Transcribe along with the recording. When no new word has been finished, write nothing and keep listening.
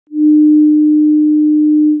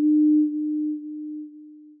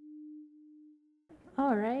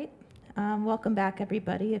Welcome back,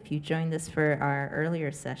 everybody. If you joined us for our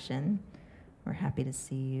earlier session, we're happy to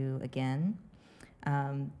see you again.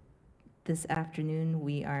 This afternoon,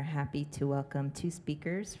 we are happy to welcome two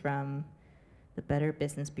speakers from the Better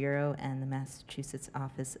Business Bureau and the Massachusetts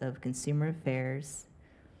Office of Consumer Affairs,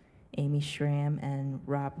 Amy Schramm and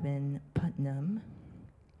Robin Putnam.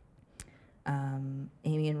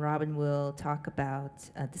 Amy and Robin will talk about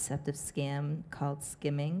a deceptive scam called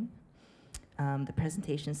skimming. The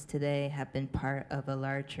presentations today have been part of a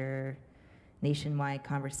larger nationwide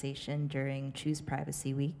conversation during Choose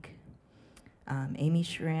Privacy Week. Amy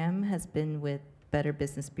Schramm has been with Better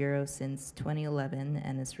Business Bureau since 2011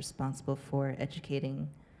 and is responsible for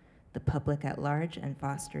educating the public at large and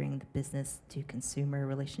fostering the business-to-consumer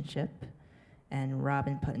relationship. And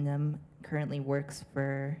Robin Putnam currently works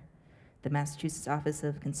for the Massachusetts Office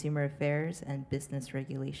of Consumer Affairs and Business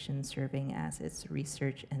Regulation, serving as its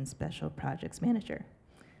research and special projects manager.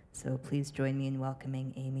 So please join me in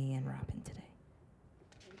welcoming Amy and Robin today.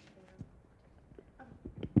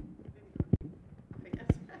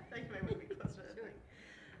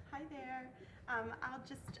 Hi there. I'll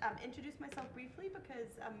just introduce myself briefly because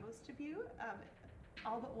most of you,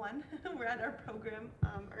 all but one, were at our program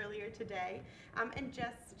earlier today, and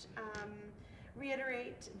just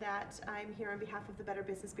reiterate that I'm here on behalf of the Better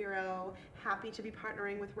Business Bureau, happy to be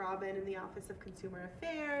partnering with Robin in the Office of Consumer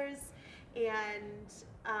Affairs, and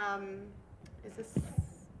does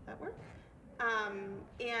that work?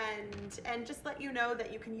 And just let you know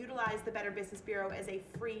that you can utilize the Better Business Bureau as a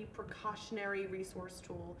free precautionary resource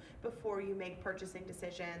tool before you make purchasing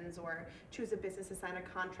decisions or choose a business to sign a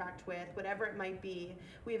contract with, whatever it might be.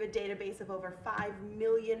 We have a database of over 5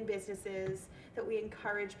 million businesses that we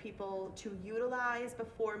encourage people to utilize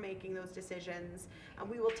before making those decisions.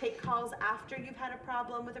 We will take calls after you've had a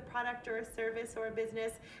problem with a product or a service or a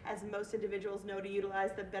business, as most individuals know to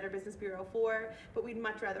utilize the Better Business Bureau for, but we'd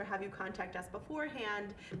much rather have you contact us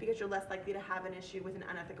beforehand because you're less likely to have an issue with an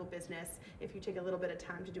unethical business if you take a little bit of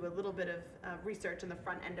time to do a little bit of research on the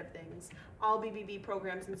front end of things. All BBB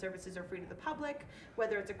programs and services are free to the public,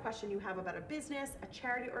 whether it's a question you have about a business, a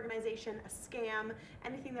charity organization, a scam,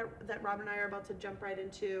 anything that Rob and I are about to jump right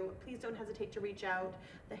into, please don't hesitate to reach out.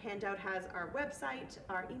 The handout has our website,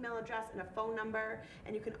 our email address, and a phone number,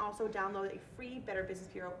 and you can also download a free Better Business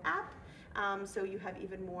Bureau app, so you have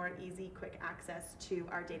even more easy, quick access to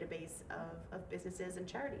our database of businesses and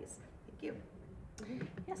charities. Thank you.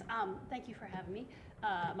 Yes, thank you for having me.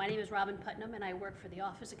 My name is Robin Putnam, and I work for the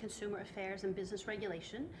Office of Consumer Affairs and Business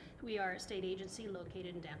Regulation. We are a state agency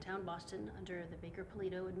located in downtown Boston under the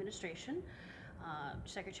Baker-Polito administration.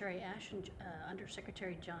 Secretary Ash and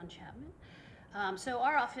Undersecretary John Chapman. So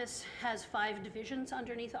our office has 5 divisions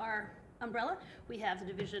underneath our umbrella. We have the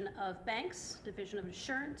Division of Banks, Division of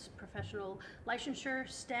Insurance, Professional Licensure,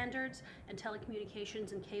 Standards, and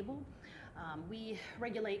Telecommunications and Cable. We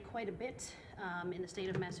regulate quite a bit in the state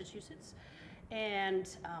of Massachusetts. And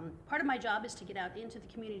part of my job is to get out into the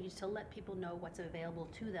communities to let people know what's available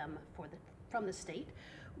to them from the state.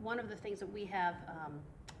 One of the things that we have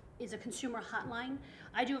is a consumer hotline.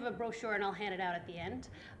 I do have a brochure and I'll hand it out at the end.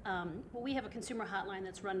 But we have a consumer hotline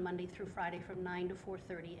that's run Monday through Friday from 9 to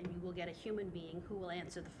 4:30, and you will get a human being who will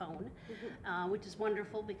answer the phone, which is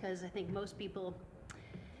wonderful because I think most people,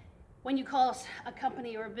 when you call a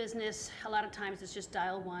company or a business, a lot of times it's just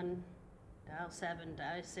dial 1, dial 7,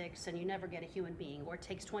 dial 6, and you never get a human being, or it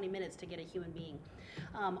takes 20 minutes to get a human being.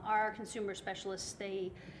 Our consumer specialists,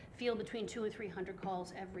 they field between 200 and 300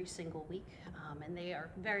 calls every single week, and they are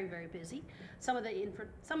very, very busy. Some of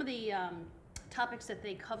the topics that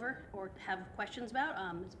they cover or have questions about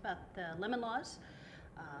is about the lemon laws,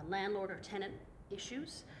 landlord or tenant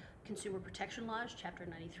issues, consumer protection laws, Chapter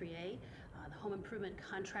 93A, the home improvement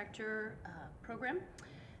contractor program,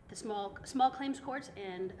 the small claims courts,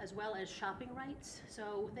 and as well as shopping rights.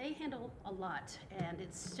 So they handle a lot, and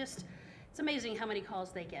it's amazing how many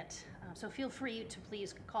calls they get. So feel free to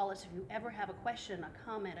please call us if you ever have a question, a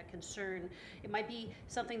comment, a concern. It might be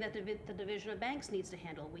something that the Division of Banks needs to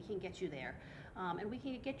handle. We can get you there, and we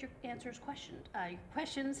can get your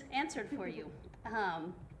questions answered for you.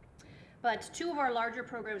 But 2 of our larger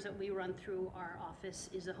programs that we run through our office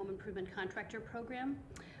is the Home Improvement Contractor Program.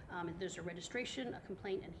 There's a registration, a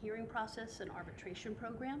complaint and hearing process, an arbitration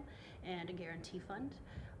program, and a guarantee fund.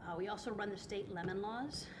 We also run the state lemon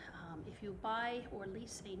laws. If you buy or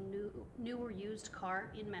lease a new or used car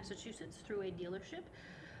in Massachusetts through a dealership,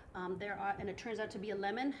 and it turns out to be a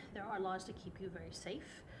lemon, there are laws to keep you very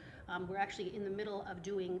safe. We're actually in the middle of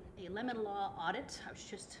doing a lemon law audit. I was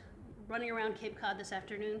just running around Cape Cod this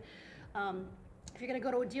afternoon, If you're gonna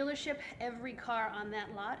go to a dealership, every car on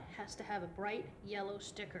that lot has to have a bright yellow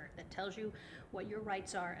sticker that tells you what your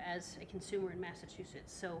rights are as a consumer in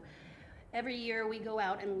Massachusetts. So every year we go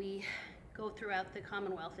out and we go throughout the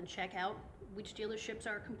Commonwealth and check out which dealerships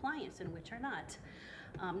are compliant and which are not.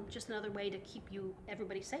 Just another way to keep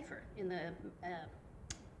everybody safer in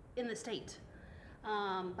the state.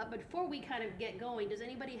 But before we kind of get going, does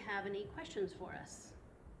anybody have any questions for us?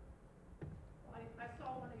 I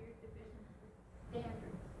saw one of your divisions with standards.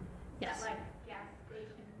 Yes. Is that like gas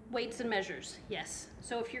station? Weights and measures, yes.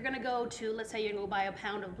 So if you're gonna go to, let's say you're gonna go buy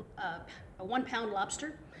a 1 pound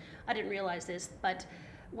lobster, I didn't realize this, but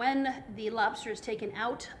when the lobster is taken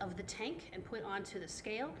out of the tank and put onto the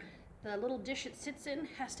scale, the little dish it sits in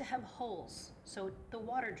has to have holes, so the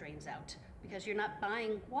water drains out, because you're not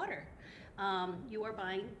buying water. You are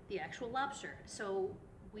buying the actual lobster. So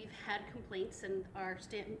we've had complaints, and our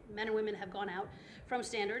men and women have gone out from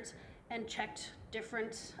standards and checked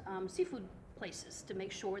different seafood places to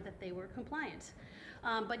make sure that they were compliant.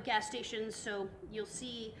 But gas stations, so you'll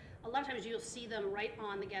see, a lot of times you'll see them right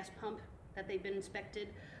on the gas pump that they've been inspected.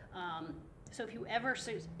 So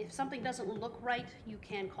if something doesn't look right, you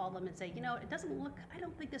can call them and say, you know, it doesn't look, I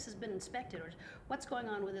don't think this has been inspected, or what's going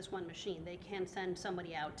on with this one machine? They can send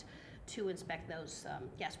somebody out to inspect those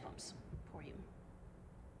gas pumps for you.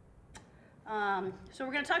 So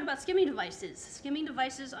we're going to talk about skimming devices. Skimming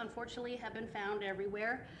devices, unfortunately, have been found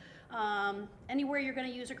everywhere. Anywhere you're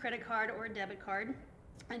going to use a credit card or a debit card.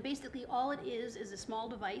 And basically all it is a small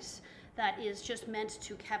device that is just meant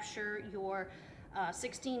to capture your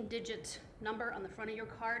 16-digit number on the front of your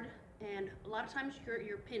card, and a lot of times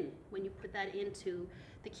your PIN when you put that into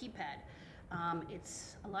the keypad.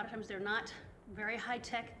 A lot of times they're not very high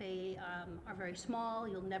tech. They are very small.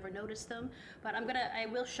 You'll never notice them. But I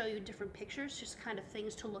will show you different pictures, just kind of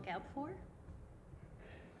things to look out for.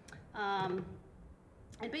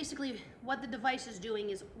 And basically what the device is doing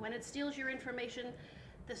is when it steals your information,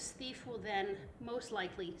 the thief will then most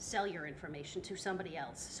likely sell your information to somebody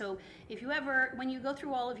else. So if you ever, when you go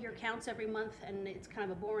through all of your accounts every month, and it's kind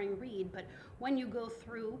of a boring read, but when you go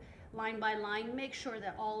through line by line, make sure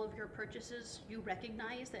that all of your purchases you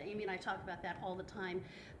recognize. That Amy and I talk about that all the time,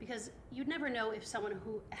 because you'd never know if someone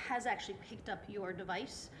who has actually picked up your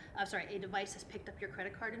device, a device has picked up your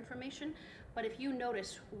credit card information. But if you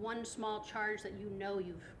notice one small charge that you know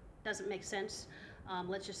doesn't make sense,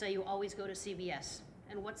 let's just say you always go to CVS.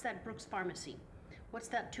 And what's that Brooks Pharmacy? What's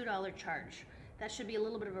that $2 charge? That should be a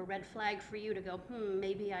little bit of a red flag for you to go,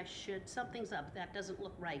 maybe I should, something's up, that doesn't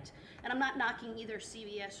look right. And I'm not knocking either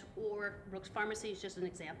CVS or Brooks Pharmacy, it's just an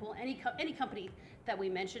example. Any company that we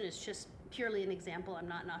mention is just purely an example, I'm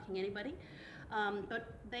not knocking anybody.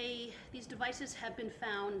 But these devices have been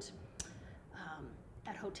found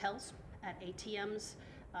at hotels, at ATMs,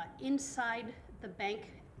 inside the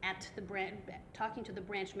bank, at the branch, talking to the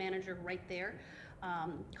branch manager right there.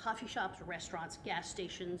 Coffee shops, restaurants, gas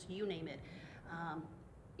stations, you name it.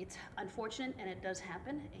 It's unfortunate, and it does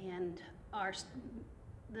happen, and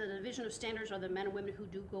the Division of Standards are the men and women who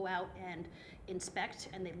do go out and inspect,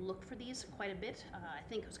 and they look for these quite a bit. I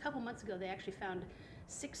think it was a couple months ago they actually found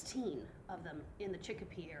 16 of them in the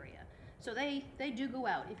Chicopee area. So they do go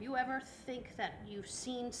out. If you ever think that you've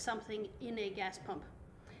seen something in a gas pump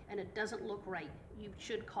and it doesn't look right, you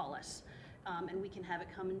should call us. And we can have it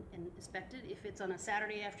come and inspect it. If it's on a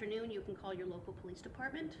Saturday afternoon, you can call your local police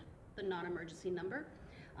department, the non-emergency number.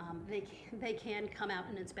 They can come out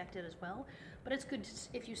and inspect it as well. But it's good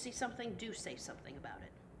if you see something, do say something about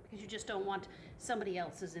it, because you just don't want somebody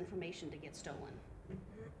else's information to get stolen.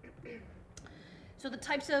 So the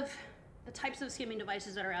types of skimming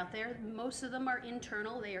devices that are out there, most of them are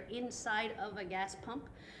internal. They are inside of a gas pump.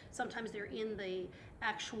 Sometimes they're in the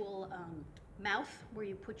actual mouth where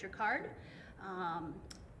you put your card.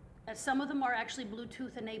 Some of them are actually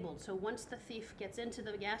Bluetooth enabled. So once the thief gets into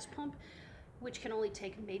the gas pump, which can only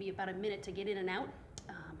take maybe about a minute to get in and out,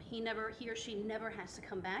 he or she never has to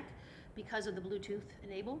come back because of the Bluetooth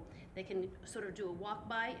enable. They can sort of do a walk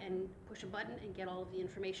by and push a button and get all of the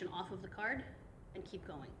information off of the card and keep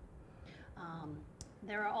going.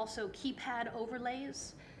 There are also keypad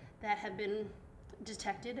overlays that have been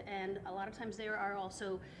detected, and a lot of times there are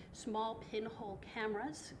also small pinhole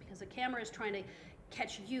cameras, because the camera is trying to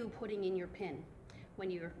catch you putting in your PIN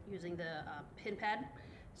when you're using the PIN pad.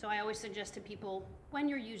 So I always suggest to people, when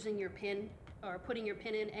you're using your PIN or putting your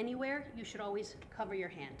PIN in anywhere, you should always cover your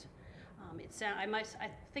hand. I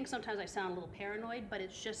think sometimes I sound a little paranoid, but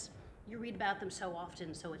it's just, you read about them so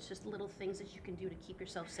often, so it's just little things that you can do to keep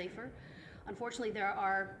yourself safer. Unfortunately, there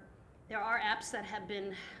are apps that have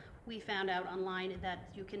been, we found out online, that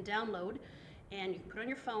you can download, and you can put it on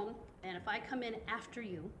your phone, and if I come in after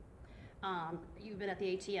you, you've been at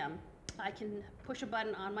the ATM, I can push a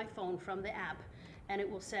button on my phone from the app, and it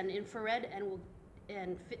will send infrared and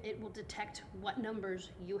it will detect what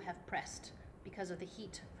numbers you have pressed because of the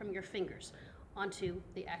heat from your fingers onto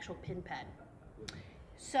the actual pin pad.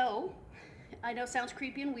 So, I know it sounds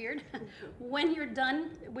creepy and weird. When you're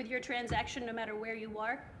done with your transaction, no matter where you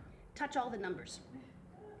are, touch all the numbers.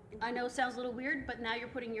 I know it sounds a little weird, but now you're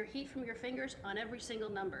putting your heat from your fingers on every single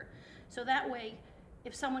number. So that way,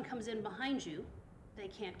 if someone comes in behind you, they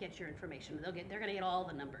can't get your information. They're gonna get all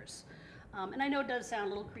the numbers. And I know it does sound a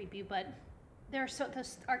little creepy, but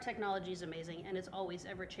our technology is amazing, and it's always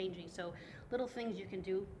ever changing. So little things you can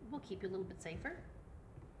do will keep you a little bit safer.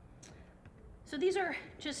 So these are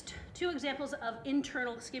just 2 examples of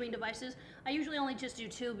internal skimming devices. I usually only just do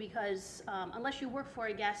 2 because unless you work for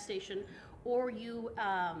a gas station or you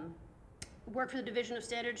work for the Division of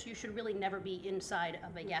Standards, you should really never be inside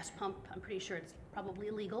of a gas pump. I'm pretty sure it's probably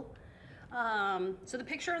illegal. So the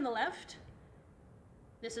picture on the left,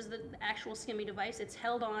 this is the actual skimming device. It's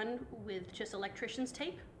held on with just electrician's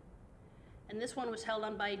tape. And this one was held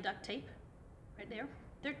on by duct tape, right there.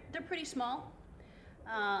 They're pretty small.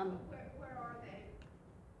 Where are they?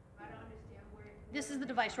 I don't understand where. This is the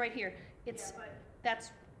device right here. Yeah, but That's,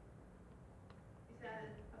 is that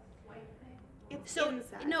a swipe thing? It's so,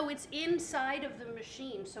 inside. no, it's inside of the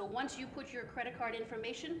machine. So once you put your credit card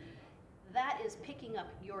information, that is picking up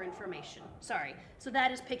your information. Sorry. So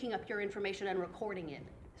that is picking up your information and recording it.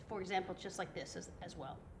 For example, just like this as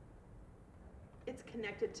well. It's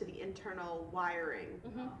connected to the internal wiring.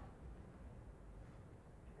 Mm-hmm.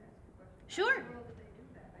 Sure.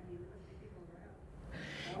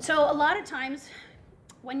 So a lot of times,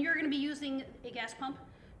 when you're going to be using a gas pump,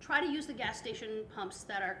 try to use the gas station pumps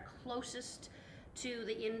that are closest to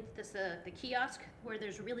the kiosk where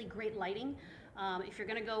there's really great lighting. If you're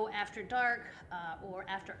going to go after dark or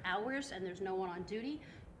after hours and there's no one on duty,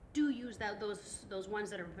 do use those ones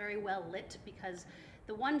that are very well lit, because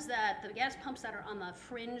the gas pumps that are on the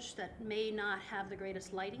fringe that may not have the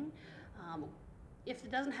greatest lighting, if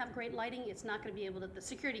it doesn't have great lighting, it's not going to be able to, the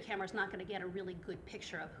security camera is not going to get a really good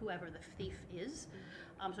picture of whoever the thief is.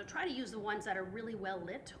 So try to use the ones that are really well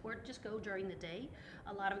lit, or just go during the day.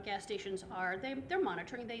 A lot of gas stations they're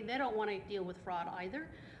monitoring. They don't want to deal with fraud either.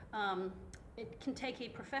 It can take a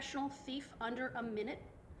professional thief under a minute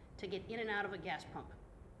to get in and out of a gas pump.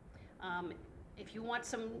 If you want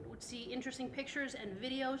see interesting pictures and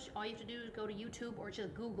videos, all you have to do is go to YouTube or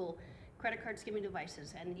just Google credit card skimming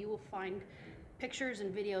devices, and you will find pictures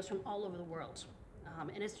and videos from all over the world.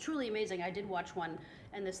 And it's truly amazing. I did watch one,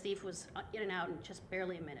 and this thief was in and out in just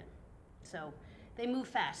barely a minute. So they move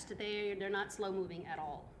fast. They're not slow moving at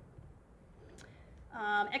all.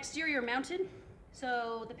 Exterior mounted.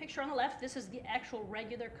 So the picture on the left, this is the actual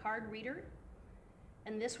regular card reader.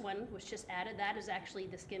 And this one was just added. That is actually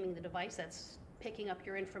the skimming the device that's picking up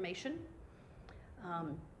your information.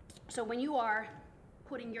 So when you are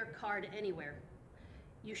putting your card anywhere,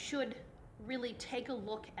 you should really take a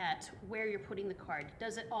look at where you're putting the card.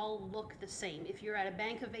 Does it all look the same? If you're at a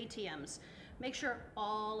bank of ATMs, make sure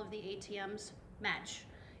all of the ATMs match.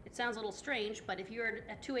 It sounds a little strange, but if you're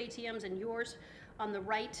at 2 ATMs and yours on the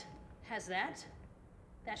right has that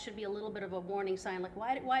should be a little bit of a warning sign, like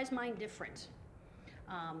why is mine different?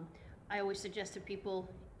 I always suggest to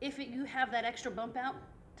people, if you have that extra bump out,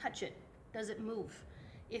 touch it. Does it move?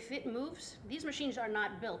 If it moves, these machines are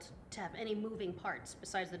not built to have any moving parts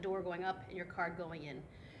besides the door going up and your card going in.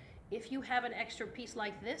 If you have an extra piece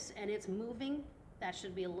like this and it's moving, that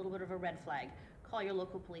should be a little bit of a red flag. Call your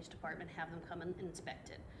local police department, have them come and inspect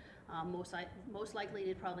it. Most likely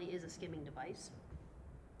it probably is a skimming device.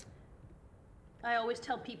 I always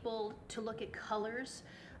tell people to look at colors,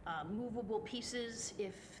 movable pieces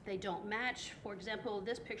if they don't match. For example,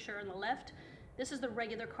 this picture on the left, this is the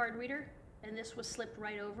regular card reader, and this was slipped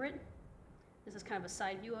right over it. This is kind of a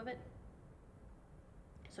side view of it.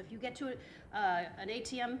 So if you get to an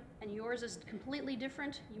ATM and yours is completely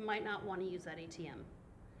different, you might not want to use that ATM.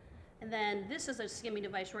 And then this is a skimming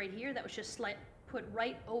device right here that was just put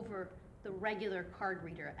right over the regular card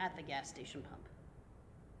reader at the gas station pump.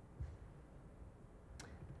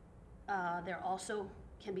 They're also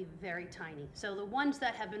can be very tiny. So the ones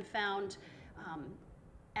that have been found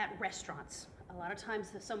at restaurants, a lot of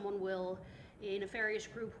times a nefarious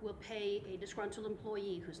group will pay a disgruntled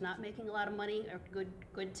employee who's not making a lot of money or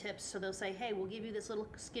good tips, so they'll say, hey, we'll give you this little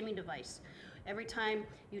skimming device. Every time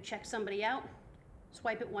you check somebody out,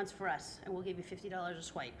 swipe it once for us, and we'll give you $50 a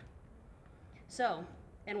swipe. So,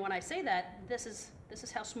 and when I say that, this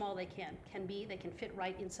is how small they can be. They can fit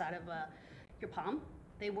right inside of your palm.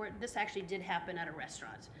 This actually did happen at a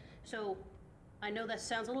restaurant. So I know that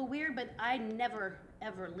sounds a little weird, but I never,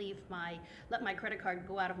 ever let my credit card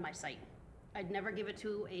go out of my sight. I'd never give it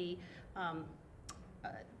to the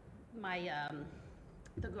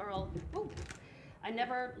girl, I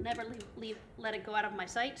never let it go out of my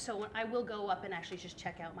sight, so I will go up and actually just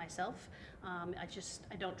check out myself. I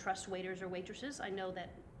don't trust waiters or waitresses. I know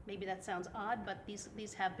that maybe that sounds odd, but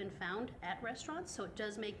these have been found at restaurants, so it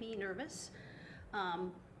does make me nervous.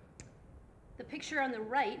 The picture on the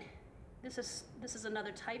right, this is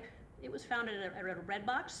another type. It was found at a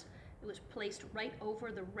Redbox. It was placed right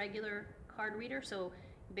over the regular card reader, so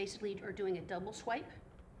you basically are doing a double swipe.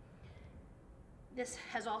 This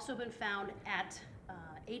has also been found at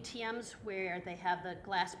ATMs where they have the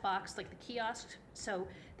glass box, like the kiosk. So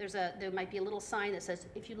there might be a little sign that says,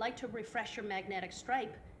 if you'd like to refresh your magnetic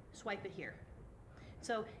stripe, swipe it here.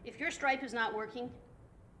 So if your stripe is not working,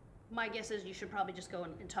 my guess is you should probably just go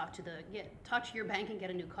and talk to your bank and get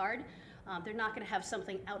a new card. They're not going to have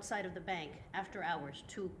something outside of the bank after hours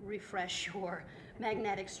to refresh your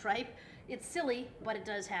magnetic stripe. It's silly, but it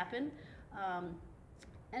does happen.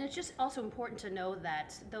 And it's just also important to know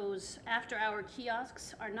that those after-hour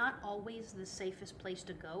kiosks are not always the safest place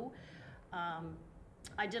to go.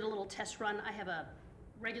 I did a little test run. I have a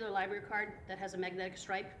regular library card that has a magnetic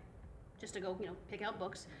stripe, just to go, pick out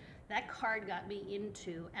books. That card got me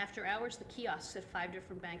into, after hours, the kiosks at 5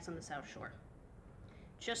 different banks on the South Shore.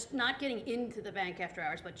 Just not getting into the bank after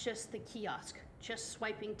hours, but just the kiosk, just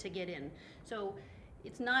swiping to get in. So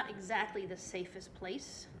it's not exactly the safest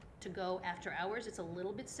place to go after hours. It's a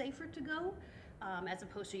little bit safer to go, as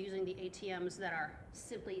opposed to using the ATMs that are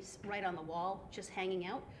simply right on the wall, just hanging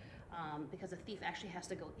out, because a thief actually has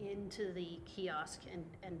to go into the kiosk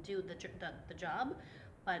and do the job.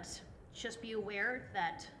 But just be aware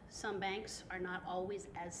that some banks are not always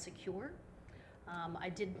as secure. I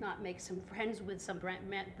did not make some friends with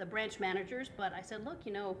the branch managers, but I said, look,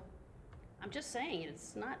 I'm just saying,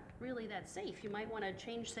 it's not really that safe. You might want to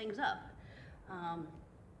change things up.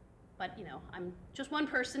 But I'm just one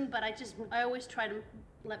person, but I always try to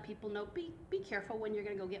let people know, be careful when you're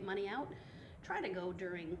going to go get money out. Try to go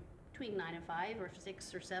between 9 and 5 or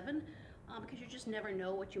 6 or 7, because you just never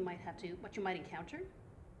know what you might encounter.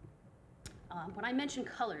 When I mention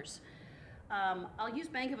colors, I'll use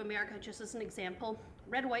Bank of America just as an example.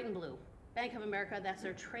 Red, white, and blue. Bank of America, that's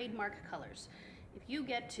their trademark colors. If you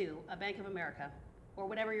get to a Bank of America, or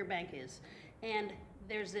whatever your bank is, and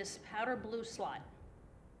there's this powder blue slot,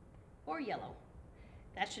 or yellow,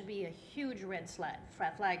 that should be a huge red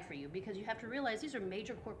flag for you, because you have to realize these are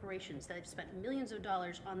major corporations that have spent millions of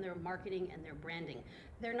dollars on their marketing and their branding.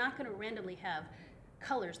 They're not going to randomly have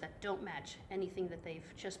colors that don't match anything that they've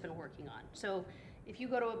just been working on. So if you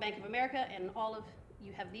go to a Bank of America and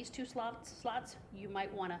you have these two slots, you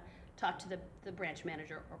might want to talk to the branch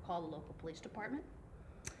manager or call the local police department.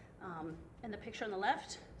 And the picture on the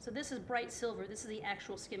left, so this is bright silver. This is the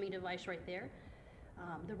actual skimming device right there.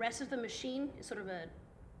 The rest of the machine is sort of a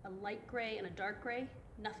light gray and a dark gray.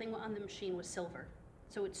 Nothing on the machine was silver.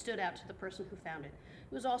 So it stood out to the person who found it.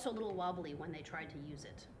 It was also a little wobbly when they tried to use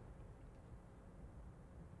it.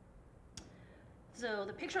 So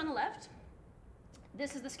the picture on the left,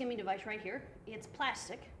 this is the skimming device right here. It's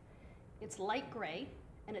plastic, it's light gray,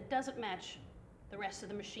 and it doesn't match the rest of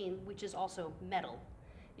the machine, which is also metal.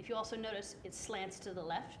 If you also notice, it slants to the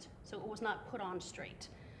left, so it was not put on straight.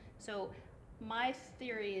 So my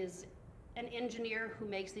theory is an engineer who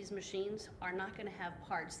makes these machines are not going to have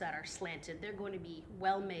parts that are slanted. They're going to be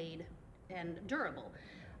well made and durable.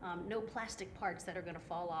 No plastic parts that are going to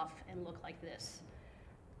fall off and look like this.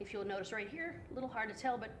 If you'll notice right here, a little hard to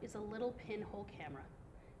tell, but it's a little pinhole camera.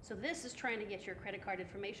 So this is trying to get your credit card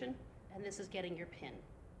information, and this is getting your PIN.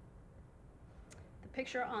 The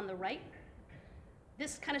picture on the right,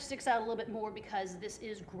 this kind of sticks out a little bit more because this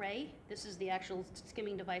is gray. This is the actual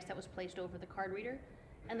skimming device that was placed over the card reader.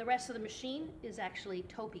 And the rest of the machine is actually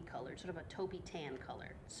taupey colored, sort of a taupey tan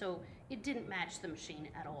color. So it didn't match the machine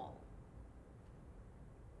at all.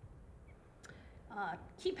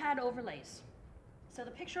 Keypad overlays. So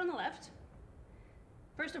the picture on the left,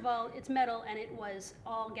 first of all, it's metal and it was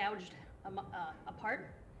all gouged apart.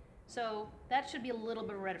 So that should be a little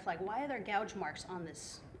bit of a red flag. Why are there gouge marks on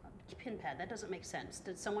this pin pad? That doesn't make sense.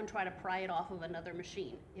 Did someone try to pry it off of another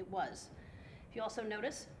machine? It was. If you also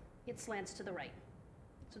notice, it slants to the right.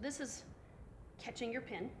 So this is catching your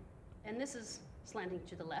pin, and this is slanting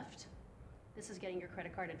to the left. This is getting your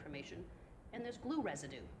credit card information. And there's glue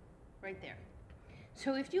residue right there.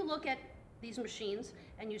 So if you look at these machines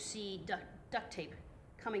and you see duct tape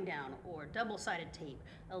coming down, or double-sided tape,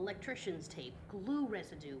 electrician's tape, glue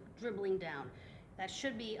residue dribbling down, That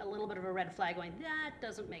should be a little bit of a red flag going, that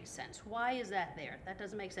doesn't make sense. Why is that there? That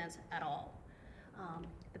doesn't make sense at all.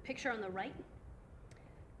 The picture on the right,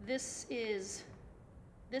 this is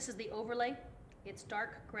the overlay. It's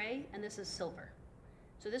dark gray, and this is silver.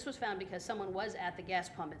 So this was found because someone was at the gas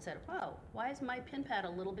pump and said, wow, why is my pin pad a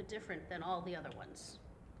little bit different than all the other ones?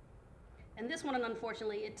 And this one,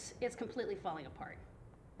 unfortunately, it's completely falling apart.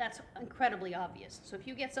 That's incredibly obvious. So if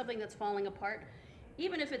you get something that's falling apart,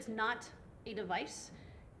 even if it's not a device,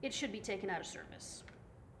 it should be taken out of service.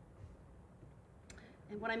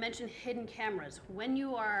 And when I mentioned hidden cameras, when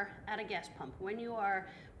you are at a gas pump, when you are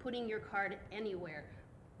putting your card anywhere,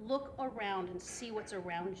 look around and see what's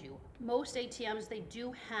around you. Most ATMs, they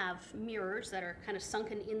do have mirrors that are kind of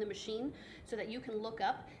sunken in the machine so that you can look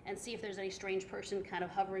up and see if there's any strange person kind of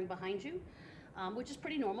hovering behind you, which is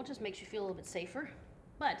pretty normal, just makes you feel a little bit safer.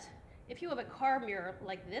 But if you have a car mirror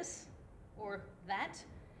like this or that's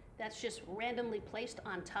just randomly placed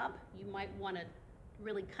on top, you might want to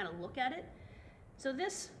really kind of look at it. So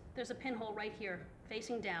there's a pinhole right here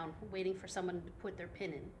facing down, waiting for someone to put their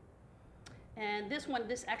pin in. And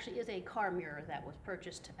this actually is a car mirror that was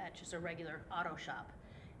purchased at just a regular auto shop.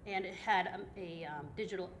 And it had a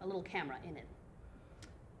little camera in it.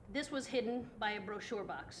 This was hidden by a brochure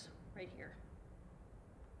box right here.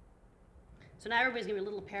 So now everybody's gonna be a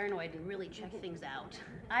little paranoid and really check things out.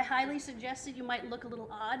 I highly suggest that you might look a little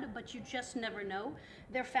odd, but you just never know.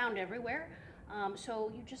 They're found everywhere,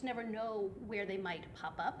 so you just never know where they might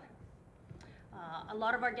pop up. A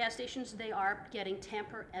lot of our gas stations, they are getting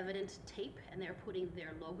tamper-evident tape, and they're putting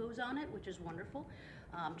their logos on it, which is wonderful.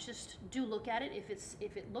 Just do look at it.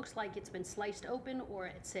 If it looks like it's been sliced open or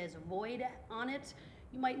it says void on it,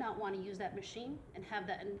 you might not want to use that machine, and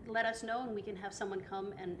let us know, and we can have someone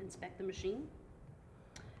come and inspect the machine.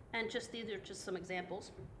 And these are just some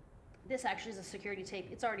examples. This actually is a security tape.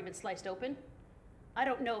 It's already been sliced open. I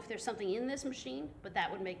don't know if there's something in this machine, but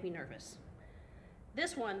that would make me nervous.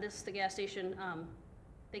 This is the gas station.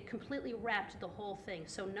 They completely wrapped the whole thing,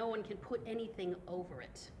 so no one can put anything over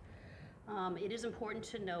it. It is important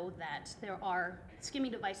to know that there are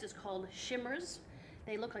skimming devices called shimmers.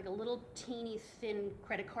 They look like a little teeny thin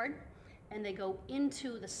credit card, and they go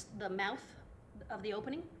into the mouth of the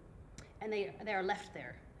opening, and they are left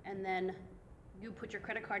there. And then you put your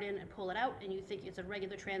credit card in and pull it out, and you think it's a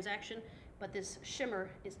regular transaction, but this shimmer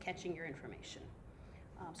is catching your information.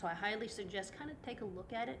 So I highly suggest kind of take a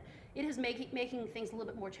look at it. It is making things a little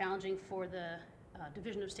bit more challenging for the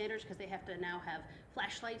Division of Standards, because they have to now have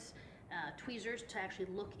flashlights, tweezers to actually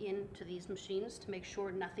look into these machines to make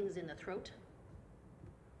sure nothing's in the throat.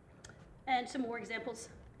 And some more examples.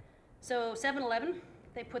 So 7-Eleven,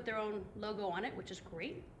 they put their own logo on it, which is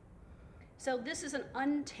great. So this is an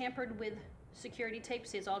untampered with security tape.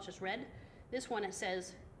 See, it's all just red. This one, it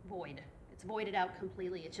says void. It's voided out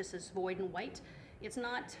completely. It just says void in white. It's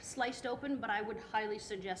not sliced open, but I would highly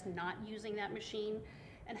suggest not using that machine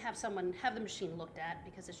and have the machine looked at,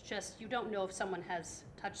 because it's just, you don't know if someone has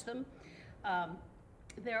touched them.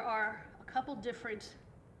 There are a couple different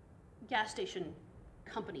gas station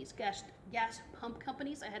companies, gas pump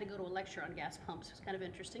companies. I had to go to a lecture on gas pumps. It's kind of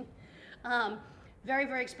interesting. Very,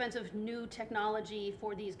 very expensive new technology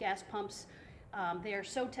for these gas pumps. They are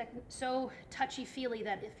so touchy-feely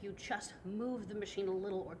that if you just move the machine a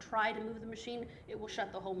little or try to move the machine, it will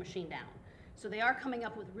shut the whole machine down. So they are coming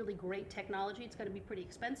up with really great technology. It's going to be pretty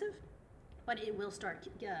expensive, but it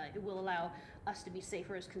will allow us to be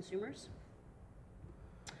safer as consumers.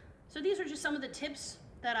 So these are just some of the tips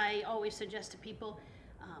that I always suggest to people.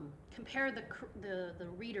 Compare the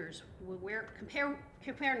readers.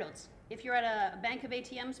 Compare notes. If you're at a bank of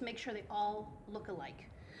ATMs, make sure they all look alike.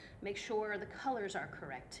 Make sure the colors are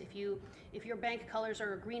correct. If your bank colors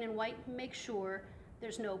are green and white, make sure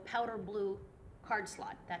there's no powder blue card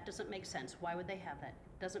slot. That doesn't make sense. Why would they have that?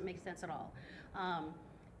 It doesn't make sense at all.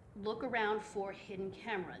 Look around for hidden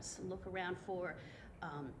cameras. Look around for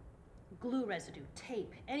glue residue,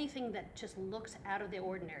 tape, anything that just looks out of the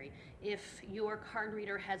ordinary. If your card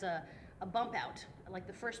reader has a bump out, like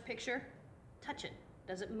the first picture, touch it.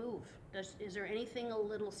 Does it move? Is there anything a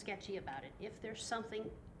little sketchy about it? If there's something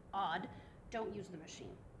odd, don't use the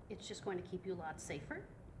machine. It's just going to keep you a lot safer.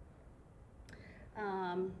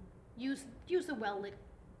 Use the well-lit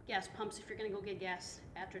gas pumps if you're going to go get gas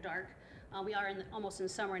after dark. We are almost in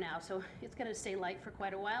summer now, so it's going to stay light for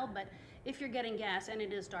quite a while, but if you're getting gas and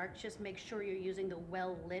it is dark, just make sure you're using the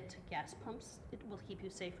well-lit gas pumps. It will keep you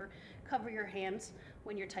safer. Cover your hands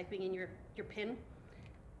when you're typing in your PIN.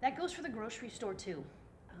 That goes for the grocery store too.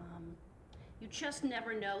 You just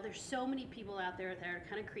never know. There's so many people out there that are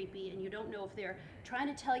kind of creepy, and you don't know if they're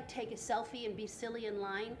trying to take a selfie and be silly in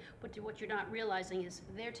line, but what you're not realizing is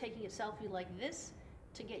they're taking a selfie like this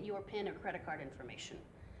to get your PIN or credit card information.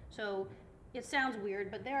 So it sounds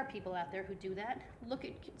weird, but there are people out there who do that. Look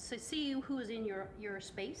at, so see who is in your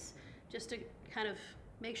space, just to kind of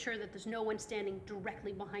make sure that there's no one standing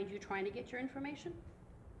directly behind you trying to get your information.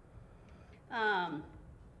 And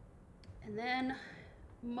then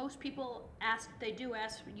most people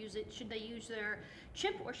should they use their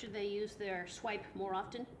chip or should they use their swipe more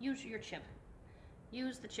often? Use your chip.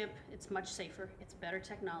 Use the chip, it's much safer, it's better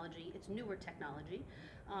technology, it's newer technology.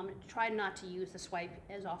 Try not to use the swipe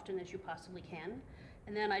as often as you possibly can.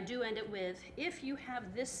 And then I do end it with, if you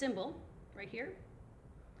have this symbol right here,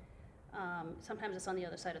 sometimes it's on the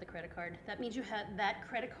other side of the credit card, that means you have that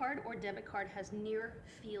credit card or debit card has near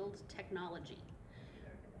field technology.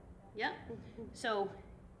 Yeah, so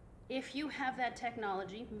if you have that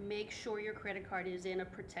technology, make sure your credit card is in a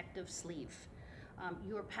protective sleeve.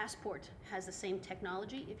 Your passport has the same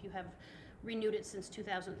technology. If you have renewed it since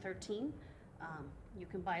 2013, you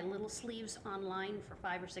can buy little sleeves online for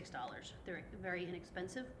 $5 or $6. They're very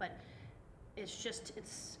inexpensive, but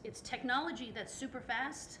it's technology that's super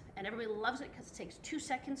fast, and everybody loves it because it takes 2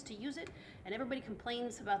 seconds to use it, and everybody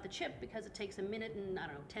complains about the chip because it takes a minute and, I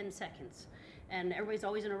don't know, 10 seconds, and everybody's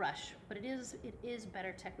always in a rush. But it is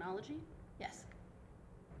better technology. Yes?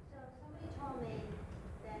 So somebody told me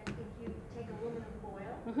that if you take aluminum foil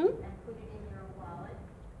Mm-hmm. and put it in your wallet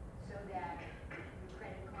so that your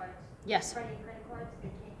credit cards, Yes. credit cards, they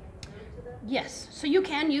can't get through to them. Yes, so you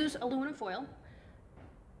can use aluminum foil.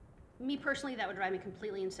 Me personally, that would drive me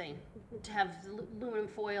completely insane. To have aluminum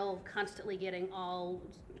foil constantly getting all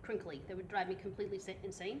crinkly, that would drive me completely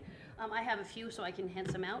insane. I have a few so I can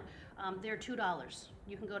hand some out. They're $2.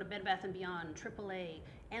 You can go to Bed Bath & Beyond, AAA,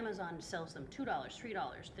 Amazon sells them, $2,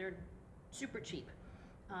 $3. They're super cheap.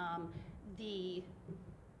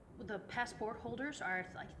 The passport holders are,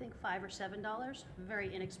 I think, $5 or $7,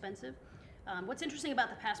 very inexpensive. What's interesting about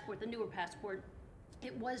the passport, the newer passport,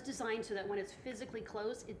 it was designed so that when it's physically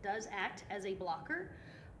closed, it does act as a blocker,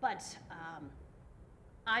 but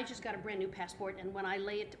I just got a brand new passport, and when I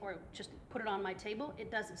lay it or just put it on my table,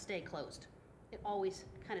 it doesn't stay closed. It always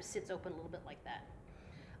kind of sits open a little bit like that.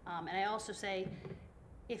 And I also say,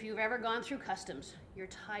 if you've ever gone through customs, you're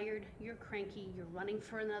tired, you're cranky, you're running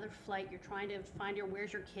for another flight, you're trying to find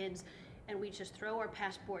where's your kids, and we just throw our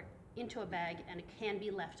passport into a bag and it can be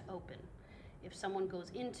left open. If someone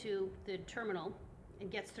goes into the terminal and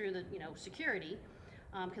gets through the security,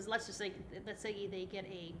 because let's say they get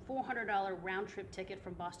a $400 round trip ticket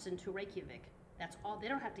from Boston to Reykjavik. That's all. They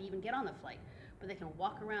don't have to even get on the flight, but they can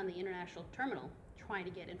walk around the international terminal trying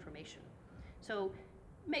to get information. So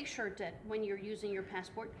make sure that when you're using your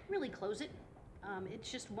passport, really close it.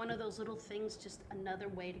 It's just one of those little things, just another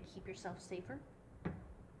way to keep yourself safer.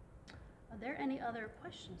 Are there any other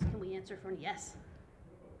questions? Can we answer for any? Yes.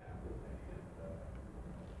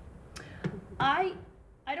 I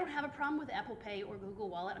don't have a problem with Apple Pay or Google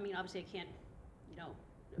Wallet. I mean, obviously I can't,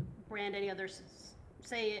 brand any other,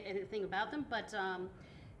 say anything about them, but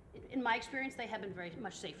in my experience, they have been very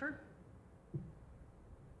much safer.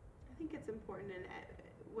 I think it's important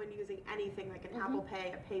when using anything like an Mm-hmm. Apple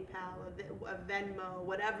Pay, a PayPal, a Venmo,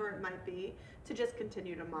 whatever it might be, to just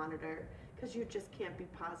continue to monitor, because you just can't be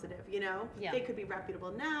positive, Yeah. They could be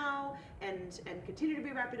reputable now and continue to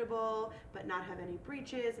be reputable, but not have any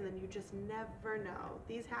breaches, and then you just never know.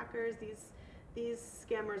 These hackers, these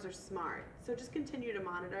scammers are smart, so just continue to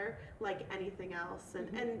monitor like anything else, and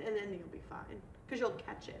then you'll be fine, because you'll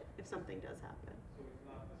catch it if something does happen. So it's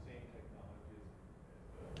not the same technology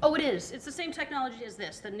as Oh, it is. It's the same technology as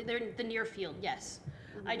this, the near field, yes.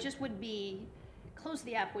 Mm-hmm. I just would close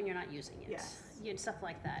the app when you're not using it. Yes. Stuff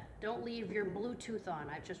like that. Don't leave your Bluetooth on.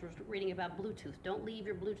 I just was reading about Bluetooth. Don't leave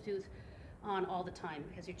your Bluetooth on all the time,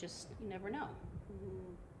 because you never know.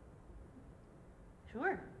 Mm-hmm.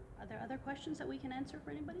 Sure. Are there other questions that we can answer for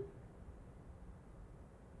anybody?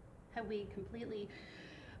 Have we completely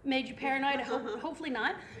made you paranoid? Hopefully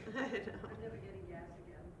not. I know. I'm never getting gas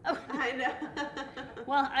again. Oh. I know.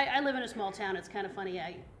 Well, I live in a small town. It's kind of funny.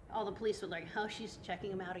 All the police were like, "Oh, she's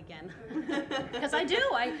checking him out again," because I do.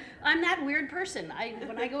 I'm that weird person.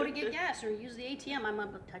 When I go to get gas or use the ATM, I'm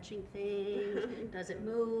up touching things. Does it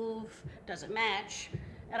move? Does it match?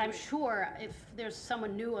 And I'm sure if there's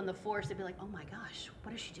someone new on the force, they'd be like, "Oh my gosh,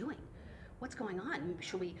 what is she doing? What's going on?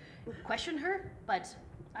 Should we question her?" But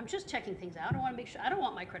I'm just checking things out. I want to make sure. I don't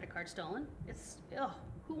want my credit card stolen.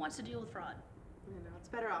 Who wants to deal with fraud? I know. it's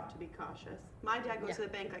better off to be cautious. My dad goes to the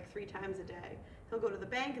bank like 3 times a day. He'll go to the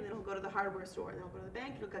bank and then he'll go to the hardware store, and then he'll go to the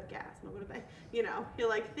bank and he'll get gas, and he'll go to the bank. You know, he'll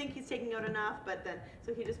like think he's taking out enough, but then,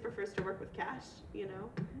 so he just prefers to work with cash, you know?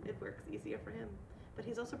 It works easier for him. But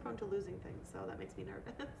he's also prone to losing things, so that makes me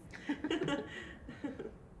nervous.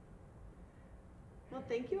 Well,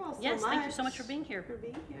 thank you all so much. Yes, thank you so much for being here. For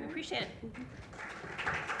being here. We appreciate it.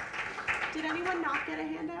 Did anyone not get a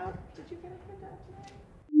handout? Did you get a handout today?